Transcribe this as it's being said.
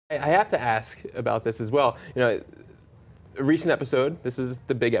I have to ask about this as well. You know, a recent episode. This is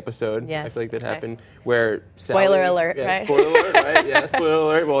the big episode. Yes. I feel like that happened where Sally, Spoiler alert, right? Spoiler alert, right? Yeah, spoiler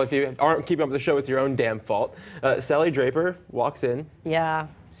alert. Well, if you aren't keeping up with the show, it's your own damn fault. Sally Draper walks in. Yeah.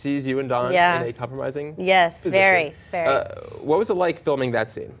 Sees you and Don in a compromising position. Very. What was it like filming that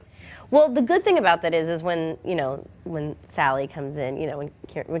scene? Well, the good thing about that is when when Sally comes in,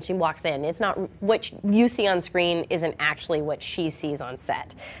 when she walks in, it's not what you see on screen isn't actually what she sees on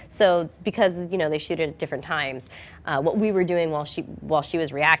set. So because they shoot it at different times, what we were doing while she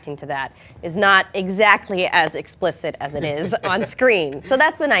was reacting to that is not exactly as explicit as it is on screen. So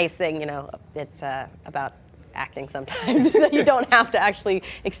that's the nice thing, it's about acting sometimes is that you don't have to actually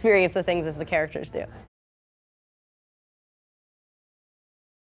experience the things as the characters do.